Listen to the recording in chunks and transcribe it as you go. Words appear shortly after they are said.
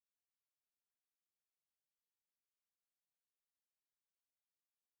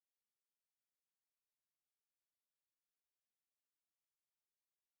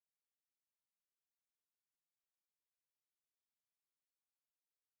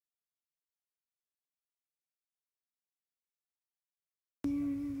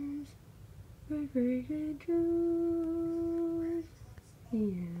Fragrant Jewels.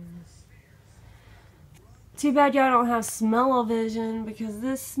 Yes. Too bad y'all don't have smell-o-vision because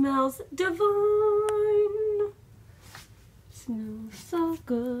this smells divine. Smells so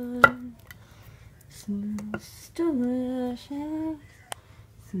good. Smells delicious.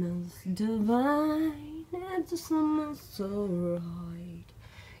 Smells divine. It just smells so right.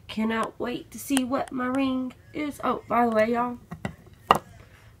 Cannot wait to see what my ring is. Oh, by the way, y'all,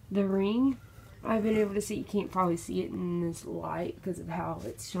 the ring, I've been able to see, you can't probably see it in this light because of how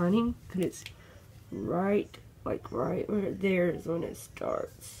it's shining, but it's right, like right where there is when it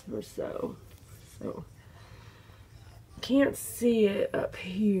starts, or so. So, can't see it up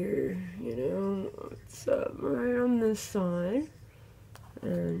here, you know, it's right on this side,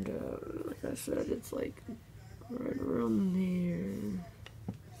 and like I said, it's like right around there.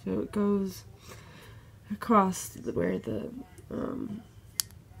 So it goes across where the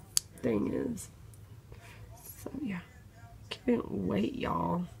thing is. So yeah, can't wait,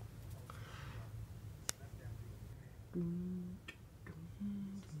 y'all.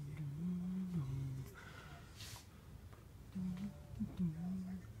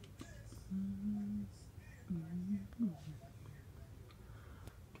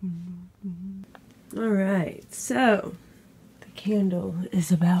 Alright, so the candle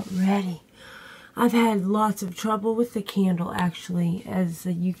is about ready. I've had lots of trouble with the candle, actually, as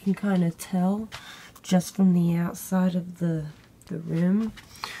you can kind of tell just from the outside of the rim.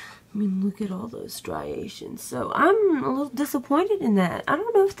 I mean, look at all those striations. So I'm a little disappointed in that. I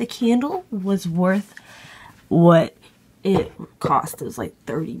don't know if the candle was worth what it cost. It was like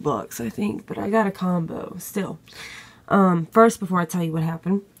 30 bucks, I think, but I got a combo still. First, before I tell you what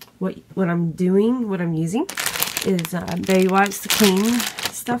happened, what I'm using is baby wipes to clean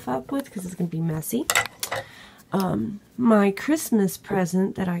stuff up with because it's going to be messy. My Christmas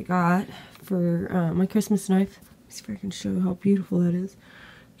present that I got for my Christmas knife. Let's see if I can show how beautiful that is.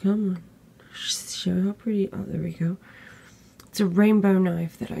 Come on. Show how pretty. Oh, there we go. It's a rainbow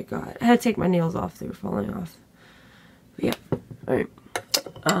knife that I got. I had to take my nails off. They were falling off. But yeah.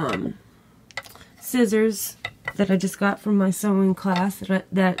 Alright. Scissors that I just got from my sewing class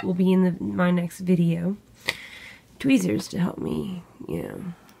that will be in my next video. Tweezers to help me, you know,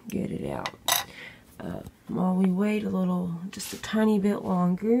 get it out. While we wait just a tiny bit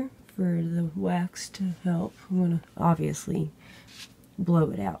longer for the wax to help, I'm going to obviously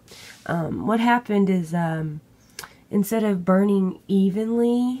blow it out. What happened is, instead of burning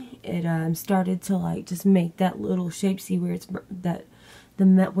evenly, it started to like just make that little shape. See where it's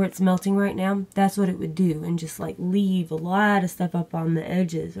where it's melting right now? That's what it would do, and just like leave a lot of stuff up on the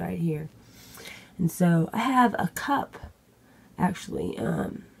edges right here. And so I have a cup, actually.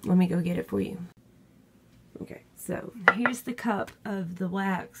 Let me go get it for you. Okay, so here's the cup of the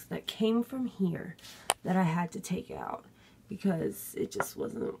wax that came from here that I had to take out because it just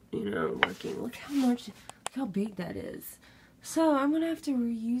wasn't, you know, working. Look how big that is. So I'm going to have to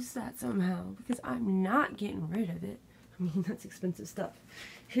reuse that somehow because I'm not getting rid of it. I mean, that's expensive stuff.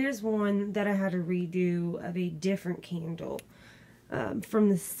 Here's one that I had to redo of a different candle. From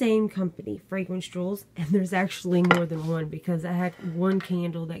the same company, Fragrant Jewels, and there's actually more than one because I had one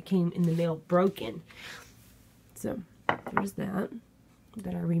candle that came in the mail broken. So, there's that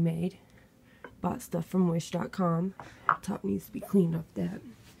I remade. Bought stuff from wish.com. Top needs to be cleaned off that.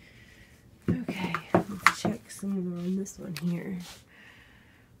 Okay, let's check some more on this one here.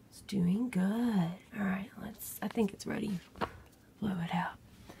 It's doing good. Alright, I think it's ready. Blow it out.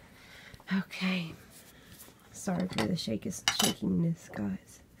 Okay. Sorry for the shakiness,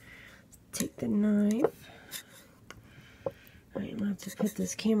 guys. Take the knife. I'm gonna have to put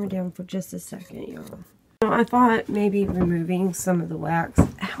this camera down for just a second, y'all. I thought maybe removing some of the wax,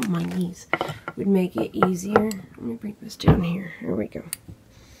 ow, my knees, would make it easier. Let me bring this down here. Here we go.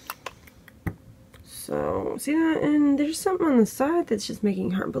 So, see that? And there's something on the side that's just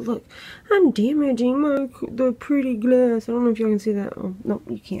making it hard. But look, I'm damaging the pretty glass. I don't know if y'all can see that. Oh, no,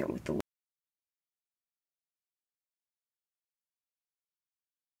 you can't with the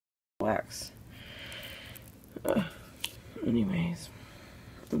wax. Anyways,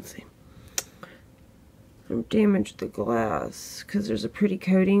 let's see. I've damaged the glass because there's a pretty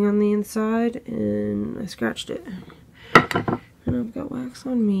coating on the inside and I scratched it. And I've got wax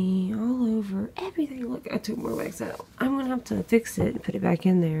on me all over everything. Look, I took more wax out. I'm going to have to fix it and put it back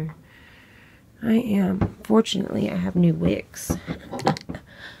in there. I am. Fortunately, I have new wicks.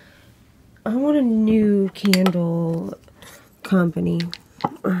 I want a new candle company.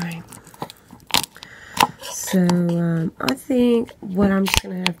 Alright. So, I think what I'm just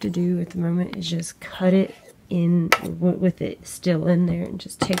going to have to do at the moment is just cut it in with it still in there and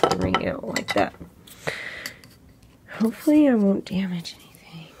just take the ring out like that. Hopefully I won't damage anything.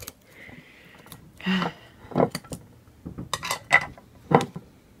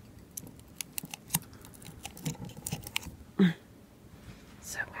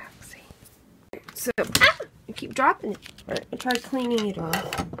 So waxy. So, I keep dropping it. Alright, I tried cleaning it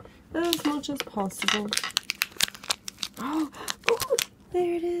off as much as possible. Oh,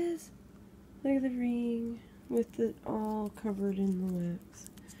 there it is. Look at the ring with it all covered in the wax.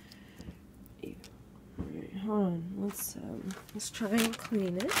 Ew. Alright, hold on. Let's try and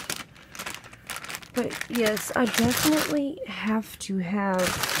clean it. But yes, I definitely have to have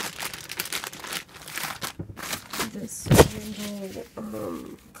this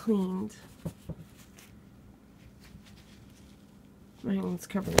handle cleaned. My hand's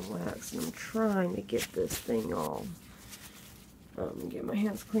covered in wax, and I'm trying to get this thing all get my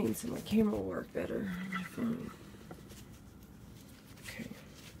hands clean so my camera will work better on my phone. Okay.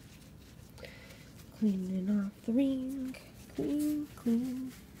 Cleaning off the ring.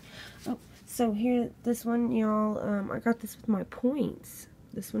 Clean. Oh, so here, this one, y'all, I got this with my points.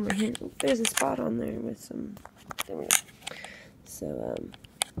 This one right here. Oh, there's a spot on there with some, there we go. So,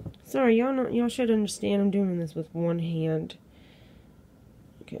 sorry, y'all should understand I'm doing this with one hand.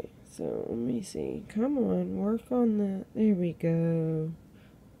 Okay, so let me see. Come on, work on that. There we go.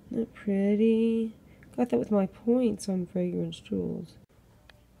 Isn't that pretty? Got that with my points on Fragrant Jewels.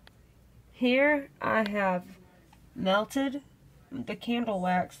 Here I have melted the candle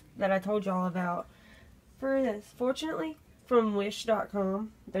wax that I told y'all about for this. Fortunately, from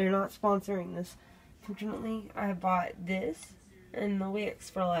wish.com. They're not sponsoring this. Fortunately, I bought this and the wicks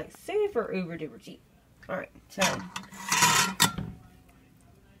for like super uber duper cheap. Alright, so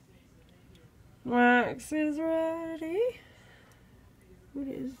wax is ready. What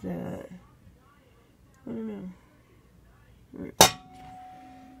is that? I don't know. Right.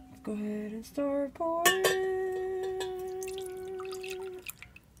 Let's go ahead and start pouring.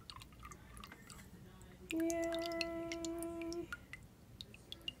 Yay.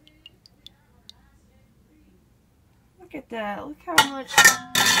 Look at that. Look how much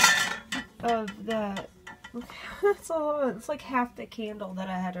of that. Look, that's all. It's like half the candle that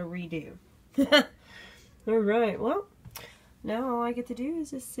I had to redo. Alright, well, now all I get to do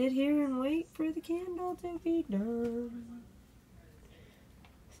is just sit here and wait for the candle to be done.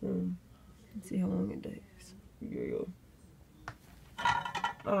 So, let's see how long it takes. Yeah.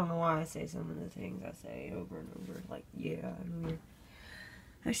 I don't know why I say some of the things I say over and over. Like, yeah,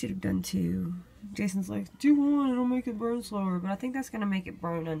 I should have done 2. Jason's like, do 1, it'll make it burn slower. But I think that's going to make it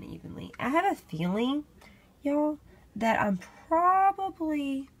burn unevenly. I have a feeling, y'all, that I'm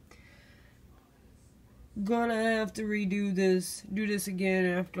probably gonna have to redo this, do this again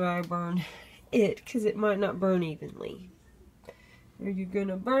after I burn it, because it might not burn evenly. Are you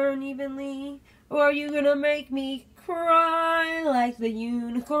gonna burn evenly, or are you gonna make me cry like the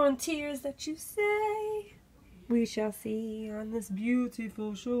unicorn tears that you say? We shall see on this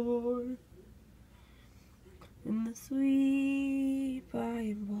beautiful shore, in the sweet by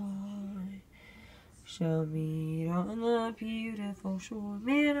and by. Shall meet on the beautiful shore.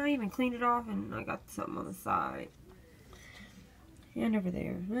 Man, I even cleaned it off and I got something on the side. And over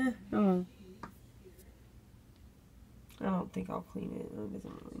there. Oh. I don't think I'll clean it. It doesn't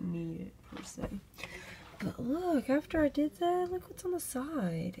really need it per se. But look, after I did that, look what's on the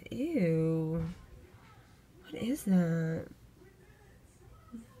side. Ew. What is that?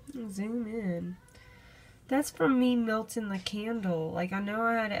 I'll zoom in. That's from me melting the candle. Like, I know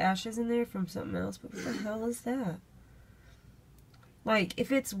I had ashes in there from something else, but what the hell is that? Like,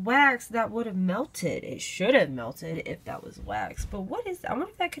 if it's wax, that would have melted. It should have melted if that was wax. But what is that? I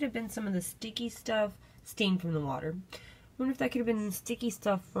wonder if that could have been some of the sticky stuff steamed from the water. I wonder if that could have been sticky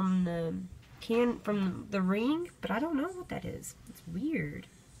stuff from the ring, but I don't know what that is. It's weird.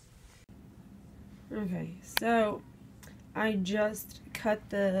 Okay, so I just cut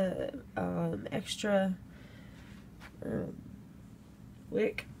the extra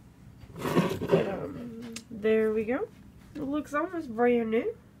wick. There we go. It looks almost brand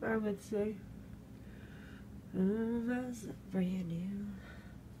new, I would say. Almost brand new.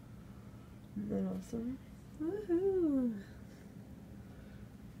 Isn't that awesome? Woohoo!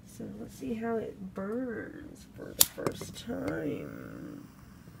 So let's see how it burns for the first time.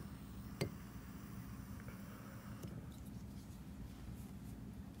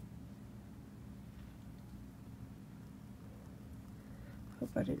 Hope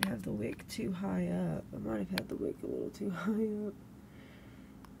I didn't have the wick too high up. I might have had the wick a little too high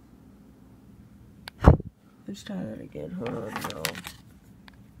up. Let's try that again. Hold on, y'all.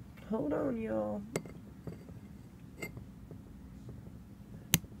 Hold on, y'all.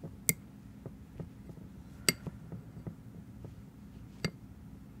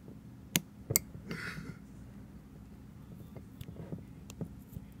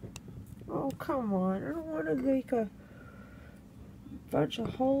 come on. I don't want to make a bunch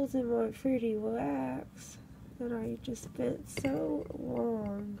of holes in my pretty wax that I just spent so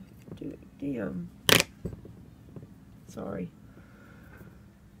long. Dude, damn. Sorry.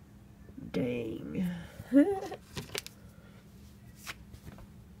 Dang.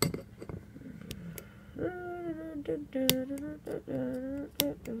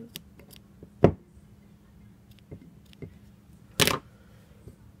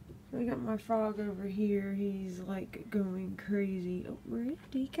 I got my frog over here. He's like going crazy. Oh, where did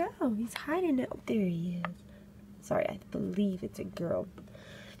he go? He's hiding out there. He is. Sorry, I believe it's a girl.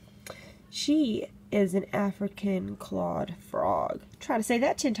 She is an African clawed frog. Try to say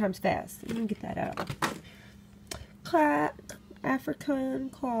that 10 times fast. Let me get that out. African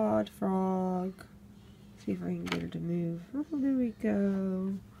clawed frog. See if I can get her to move. Oh, there we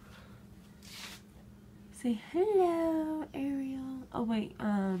go. Say hello, Ariel. Oh wait,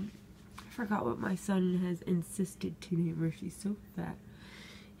 I forgot what my son has insisted to name her. She's so fat.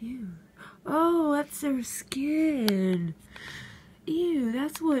 Ew. Oh, that's her skin. Ew,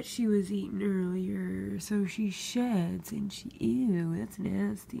 that's what she was eating earlier. So she sheds and she, ew, that's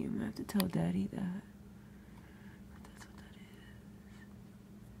nasty. I'm gonna have to tell Daddy that. That's what that is.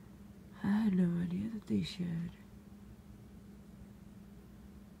 I had no idea that they shed.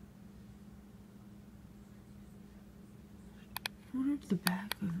 I wonder if the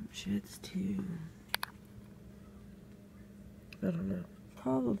back of them sheds too. I don't know.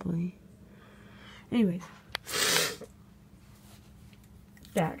 Probably. Anyways.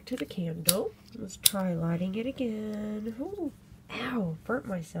 Back to the candle. Let's try lighting it again. Ooh, ow, burnt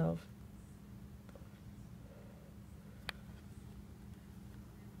myself.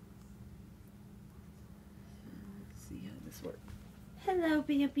 Let's see how this works. Hello,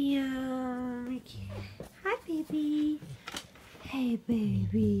 baby. Hi, baby. Hey,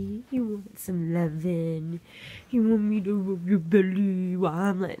 baby. You want some lovin'? You want me to rub your belly while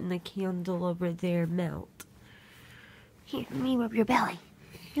I'm letting the candle over there melt? Here, let me rub your belly.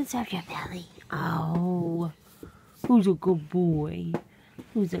 Let's rub your belly. Oh, who's a good boy?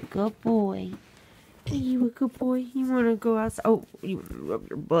 Who's a good boy? Are you a good boy? You want to go outside? Oh, you want to rub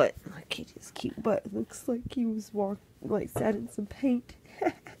your butt? Look at his cute butt. Looks like he was sat in some paint.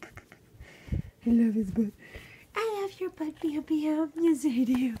 I love his butt. I love your butt, Bam. Yes, I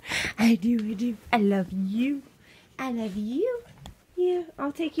do. I do. I love you. I love you. Yeah,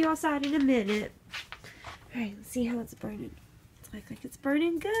 I'll take you outside in a minute. Alright, let's see how it's burning. It's like it's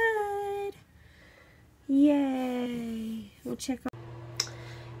burning good. Yay. We'll check out.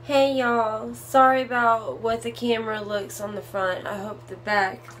 Hey y'all. Sorry about what the camera looks on the front. I hope the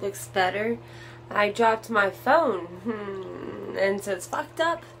back looks better. I dropped my phone. And so it's fucked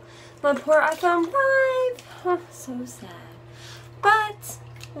up. My poor iPhone 5. Oh, so sad. But,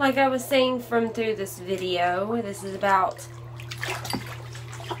 like I was saying through this video, this is about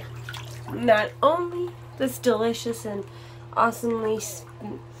not only this delicious and awesomely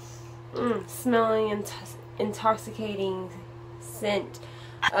smelling and intoxicating scent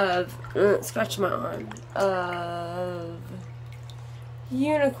of, scratch my arm, of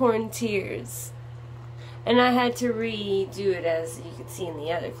unicorn tears. And I had to redo it, as you can see in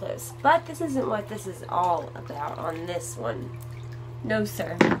the other clips. But this isn't what this is all about on this one. No,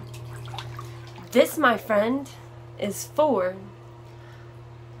 sir. This, my friend, is for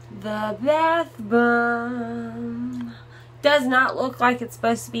the bath bomb. Does not look like it's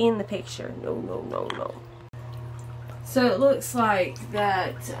supposed to be in the picture. No. So it looks like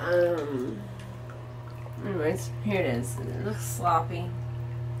that, anyways, here it is. It looks sloppy.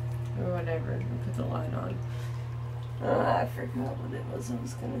 Or whatever. I'll put the light on. I forgot what it was I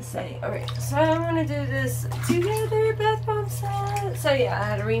was gonna say. Alright, so I'm gonna do this together bath bomb set. So yeah, I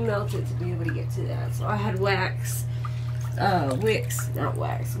had to remelt it to be able to get to that. So I had wicks to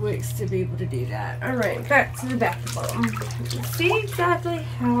be able to do that. Alright, back to the bath bomb. See exactly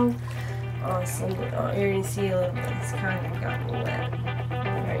how awesome. Oh, here you see a little bit. It's kind of got wet.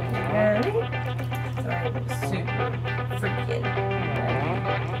 Are you ready? So I'm super freaking ready.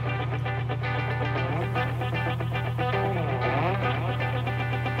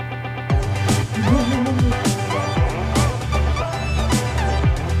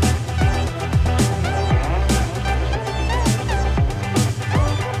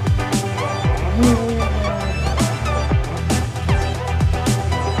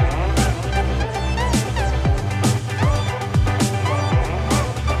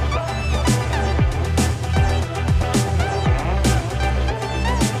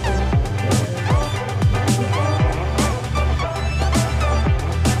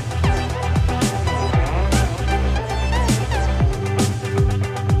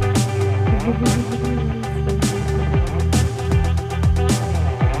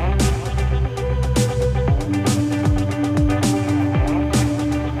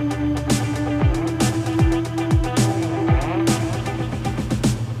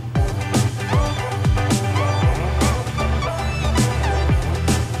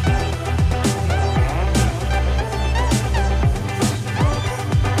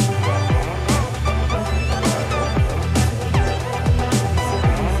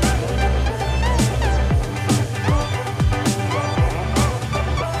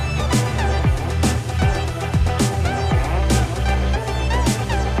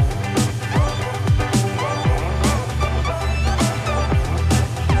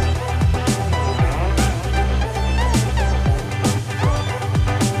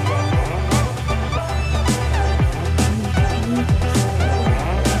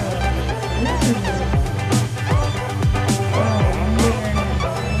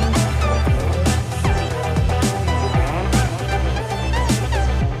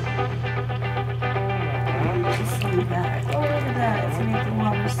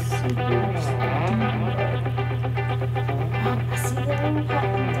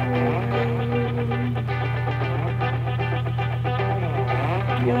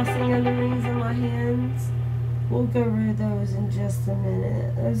 Y'all see other rings on my hands? We'll go over those in just a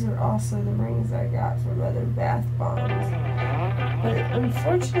minute. Those are also the rings I got from other bath bombs. But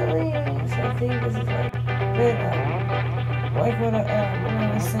unfortunately, I think this is like, what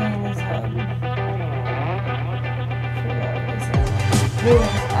I was saying is, anyways,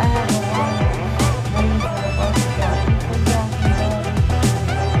 I have a lot of rings that I've also gotten from bath bombs.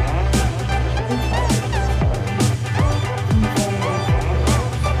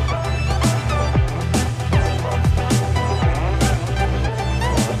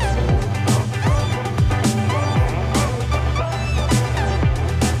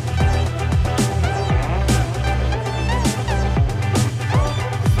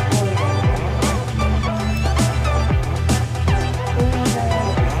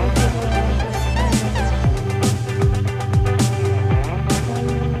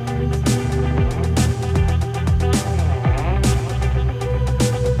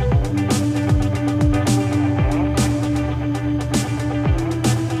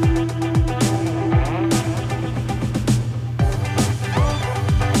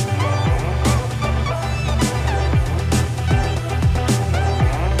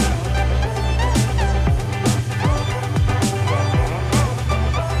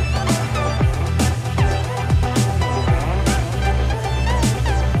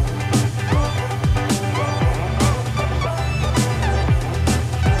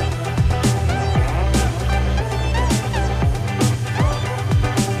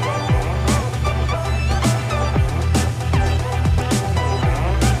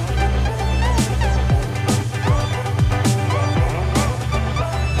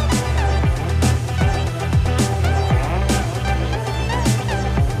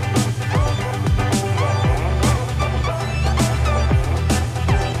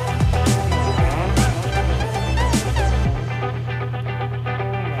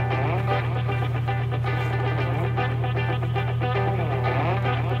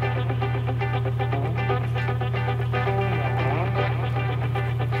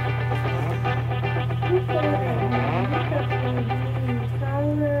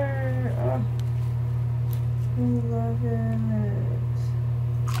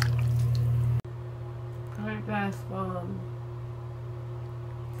 Bath bomb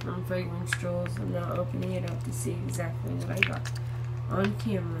from Fragrant Jewels. I'm now opening it up to see exactly what I got on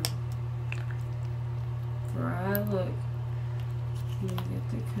camera. For I look, let me get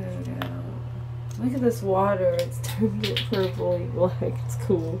the code out. Look at this water, it's turned it purpley black. It's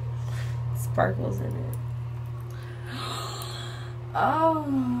cool. Sparkles in it.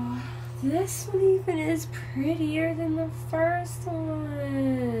 Oh, this one even is prettier than the first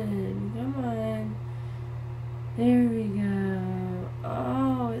one. Come on. There we go.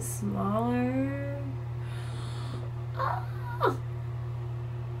 Oh, it's smaller. Oh.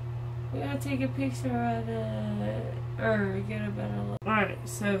 We gotta take a picture of it, or get a better look. Alright,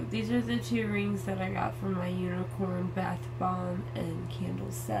 so these are the two rings that I got from my unicorn bath bomb and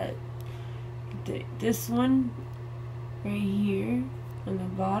candle set. This one right here on the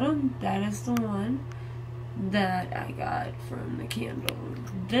bottom, that is the one that I got from the candle.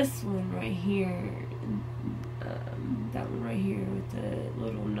 This one right here, that one right here with the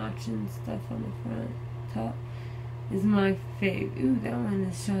little notch and stuff on the front top is my fave. Ooh, that one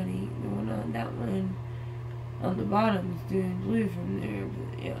is shiny. The one on that one on the bottom is doing blue from there.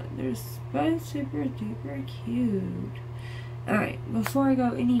 But yeah, they're both super duper cute. Alright, before I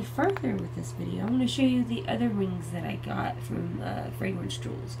go any further with this video, I'm going to show you the other rings that I got from Fragrant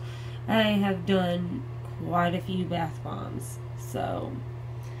Jewels. I have done quite a few bath bombs, so,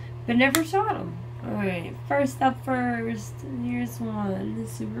 but never shot them. Alright, first, here's one,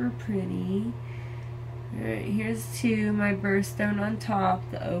 super pretty. Alright, here's two, my birthstone on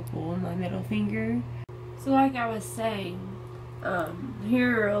top, the opal, my middle finger. So like I was saying,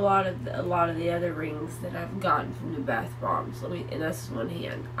 here are a lot of the other rings that I've gotten from the bath bombs. And that's one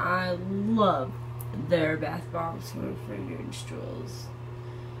hand. I love their bath bombs from Fragrant Jewels.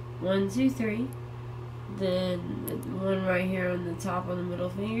 1, 2, 3. Then the one right here on the top on the middle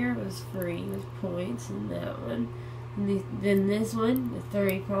finger was free with points, and that one. And then this one, the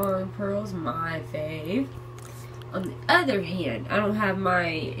 30-prong pearls, my fave. On the other hand, I don't have my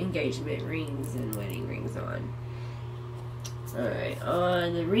engagement rings and wedding rings on. Alright,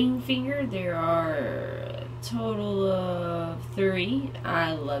 on the ring finger, there are a total of 3.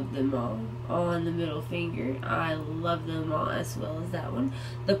 I love them all. On the middle finger, I love them all as well as that one.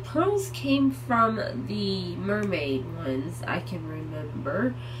 The pearls came from the mermaid ones, I can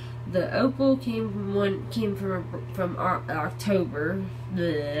remember. The opal came from October.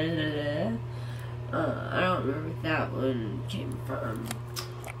 I don't remember what that one came from.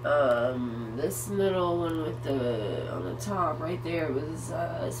 This middle one with the on the top right there was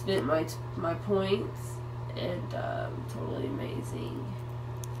spent my points, and totally amazing.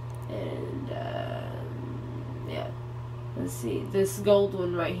 And yeah, let's see, this gold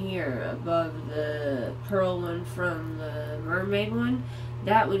one right here above the pearl one from the mermaid one,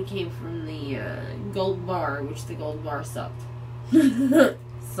 that one came from the gold bar, which the gold bar sucked.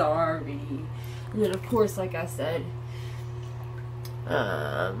 Sorry. And then of course, like I said,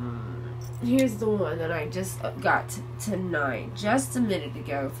 here's the one that I just got tonight, just a minute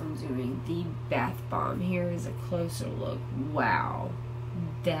ago, from doing the bath bomb. Here is a closer look. Wow,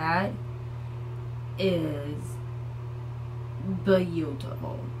 that is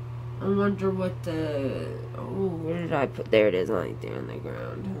beautiful. I wonder what the, oh, where did I put, there it is, right there on the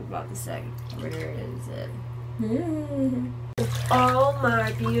ground. I was about to say, where is it? With all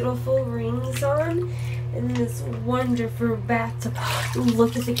my beautiful rings on in this wonderful bathtub.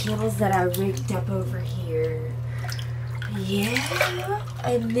 Look at the candles that I rigged up over here. Yeah.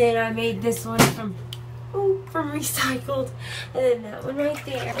 And then I made this one from recycled. And then that one right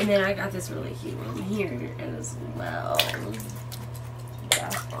there. And then I got this really cute one here as well.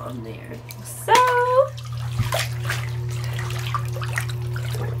 Bath bomb there. So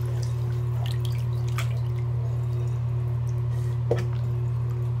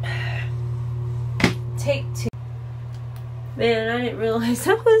take 2. Man, I didn't realize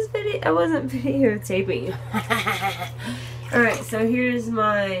I wasn't videotaping. Alright, so here's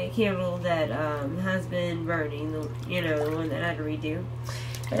my candle that has been burning, the one that I had to redo.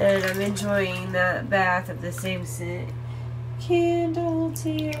 And I'm enjoying that bath of the same scent. Candle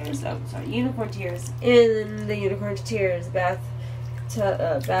Tears, Unicorn Tears. And the Unicorn Tears bath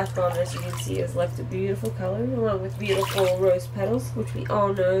bomb, as you can see, has left a beautiful color along with beautiful rose petals, which we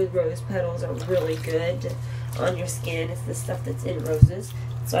all know rose petals are really good on your skin. It's the stuff that's in roses.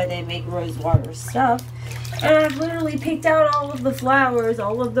 That's why they make rose water stuff. And I've literally picked out all of the flowers,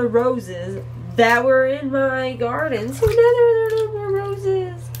 all of the roses that were in my garden. So now there are no more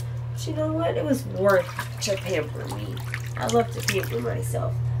roses. But you know what? It was worth to pamper me. I love to pamper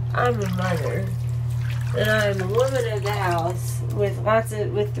myself. I'm a mother. And I'm a woman of the house with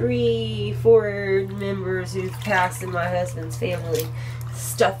 3-4 members who've passed in my husband's family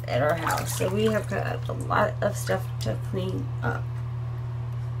stuff at our house. So we have got a lot of stuff to clean up.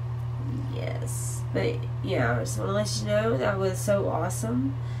 Yes. But yeah, I just want to let you know that was so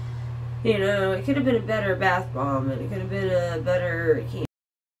awesome. It could have been a better bath bomb, and it could have been a better